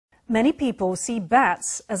Many people see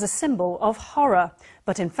bats as a symbol of horror,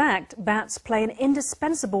 but in fact, bats play an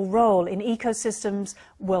indispensable role in ecosystems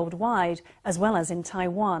worldwide, as well as in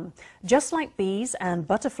Taiwan. Just like bees and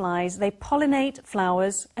butterflies, they pollinate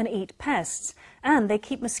flowers and eat pests, and they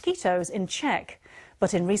keep mosquitoes in check.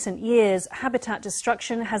 But in recent years, habitat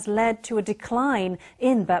destruction has led to a decline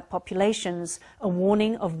in bat populations, a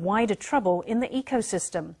warning of wider trouble in the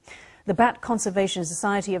ecosystem. The Bat Conservation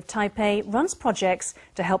Society of Taipei runs projects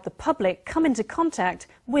to help the public come into contact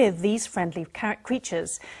with these friendly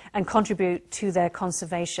creatures and contribute to their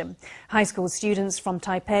conservation. High school students from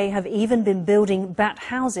Taipei have even been building bat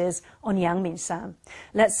houses on Yangmingshan.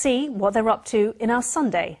 Let's see what they're up to in our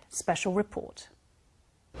Sunday special report.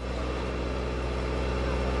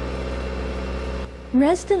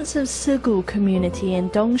 Residents of Shigu Community in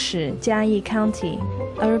Dongshi, Chiayi County,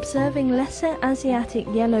 are observing lesser Asiatic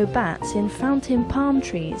yellow bats in fountain palm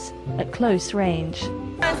trees at close range.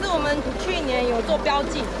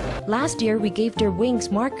 Last year we gave their wings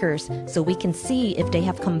markers so we can see if they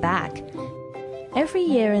have come back. Every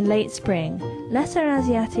year in late spring, lesser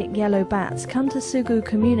Asiatic yellow bats come to Shigu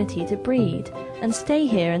Community to breed and stay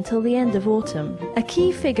here until the end of autumn. A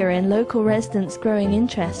key figure in local residents' growing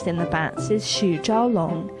interest in the bats is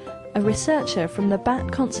Chao-lung, a researcher from the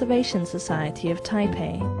Bat Conservation Society of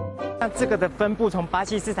Taipei.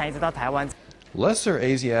 Lesser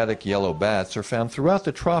Asiatic yellow bats are found throughout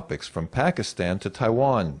the tropics from Pakistan to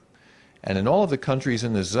Taiwan. And in all of the countries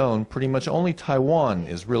in this zone, pretty much only Taiwan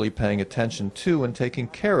is really paying attention to and taking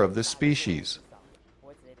care of this species.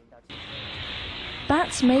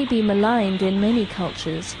 Bats may be maligned in many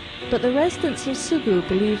cultures, but the residents of Shigu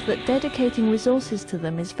believe that dedicating resources to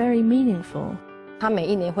them is very meaningful.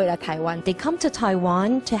 They come to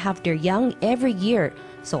Taiwan to have their young every year,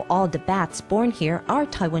 so all the bats born here are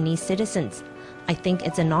Taiwanese citizens. I think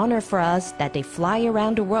it's an honor for us that they fly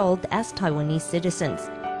around the world as Taiwanese citizens.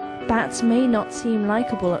 Bats may not seem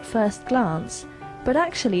likable at first glance, but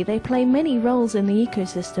actually they play many roles in the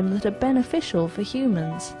ecosystem that are beneficial for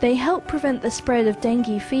humans. They help prevent the spread of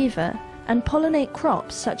dengue fever and pollinate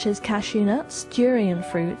crops such as cashew nuts, durian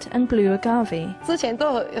fruit and blue agave.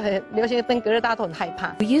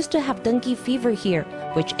 We used to have dengue fever here,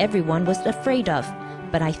 which everyone was afraid of.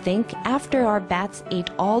 But I think after our bats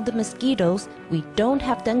ate all the mosquitoes, we don't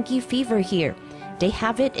have dengue fever here. They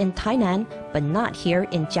have it in Tainan, but not here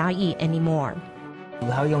in Chiayi anymore.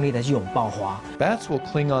 Bats will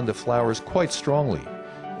cling on to flowers quite strongly.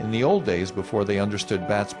 In the old days, before they understood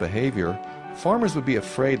bats' behavior, farmers would be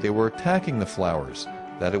afraid they were attacking the flowers,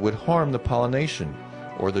 that it would harm the pollination,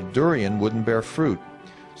 or the durian wouldn't bear fruit.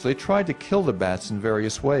 So they tried to kill the bats in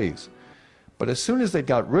various ways. But as soon as they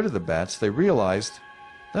got rid of the bats, they realized,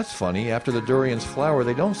 that's funny, after the durian's flower,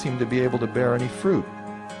 they don't seem to be able to bear any fruit.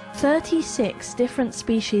 36 different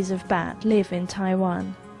species of bat live in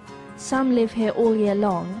Taiwan. Some live here all year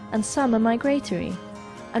long and some are migratory.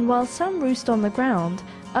 And while some roost on the ground,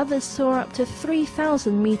 others soar up to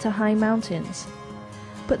 3,000-meter-high mountains.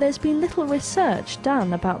 But there's been little research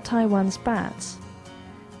done about Taiwan's bats.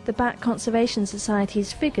 The Bat Conservation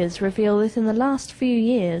Society's figures reveal that in the last few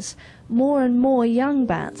years, more and more young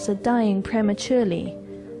bats are dying prematurely,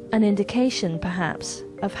 an indication, perhaps,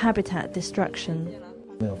 of habitat destruction.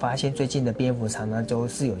 We've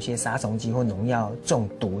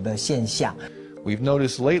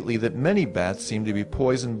noticed lately that many bats seem to be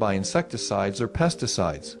poisoned by insecticides or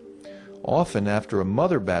pesticides. Often after a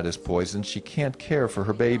mother bat is poisoned, she can't care for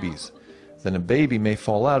her babies. Then a baby may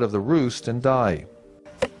fall out of the roost and die.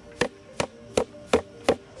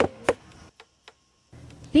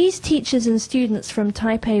 These teachers and students from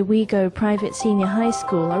Taipei-We've Private Senior High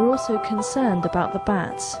School are also concerned about the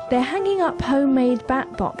bats. They're hanging up homemade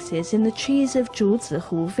bat boxes in the trees of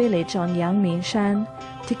Zhuzihu village on Yangmingshan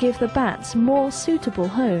to give the bats more suitable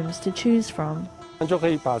homes to choose from.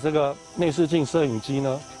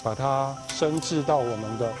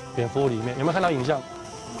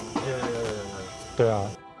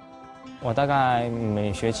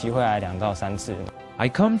 I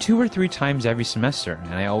come 2 or 3 times every semester,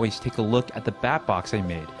 and I always take a look at the bat box I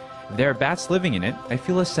made. If there are bats living in it, I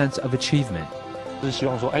feel a sense of achievement. I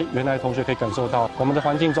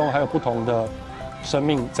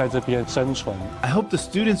hope the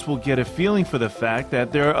students will get a feeling for the fact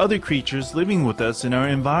that there are other creatures living with us in our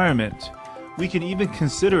environment. We can even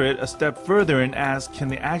consider it a step further and ask, can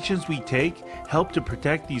the actions we take help to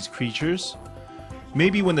protect these creatures?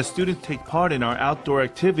 Maybe when the students take part in our outdoor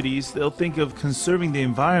activities, they'll think of conserving the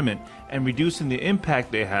environment and reducing the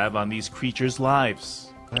impact they have on these creatures'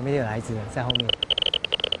 lives.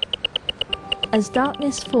 As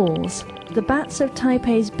darkness falls, the bats of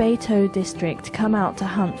Taipei's Beito district come out to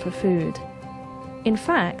hunt for food. In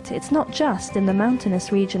fact, it's not just in the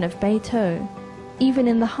mountainous region of Beito. Even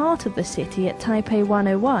in the heart of the city at Taipei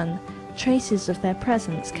 101, traces of their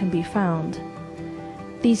presence can be found.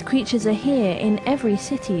 These creatures are here in every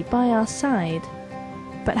city by our side,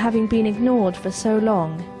 but having been ignored for so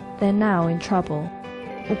long, they're now in trouble.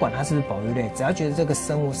 不管它是不是保育类，只要觉得这个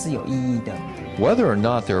生物是有意义的。 Whether or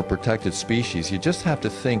not they're a protected species, you just have to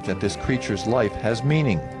think that this creature's life has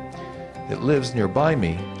meaning. It lives nearby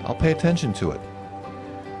me, I'll pay attention to it.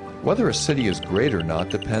 Whether a city is great or not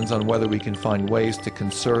depends on whether we can find ways to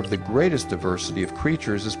conserve the greatest diversity of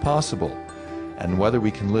creatures as possible, and whether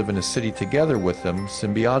we can live in a city together with them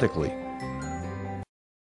symbiotically.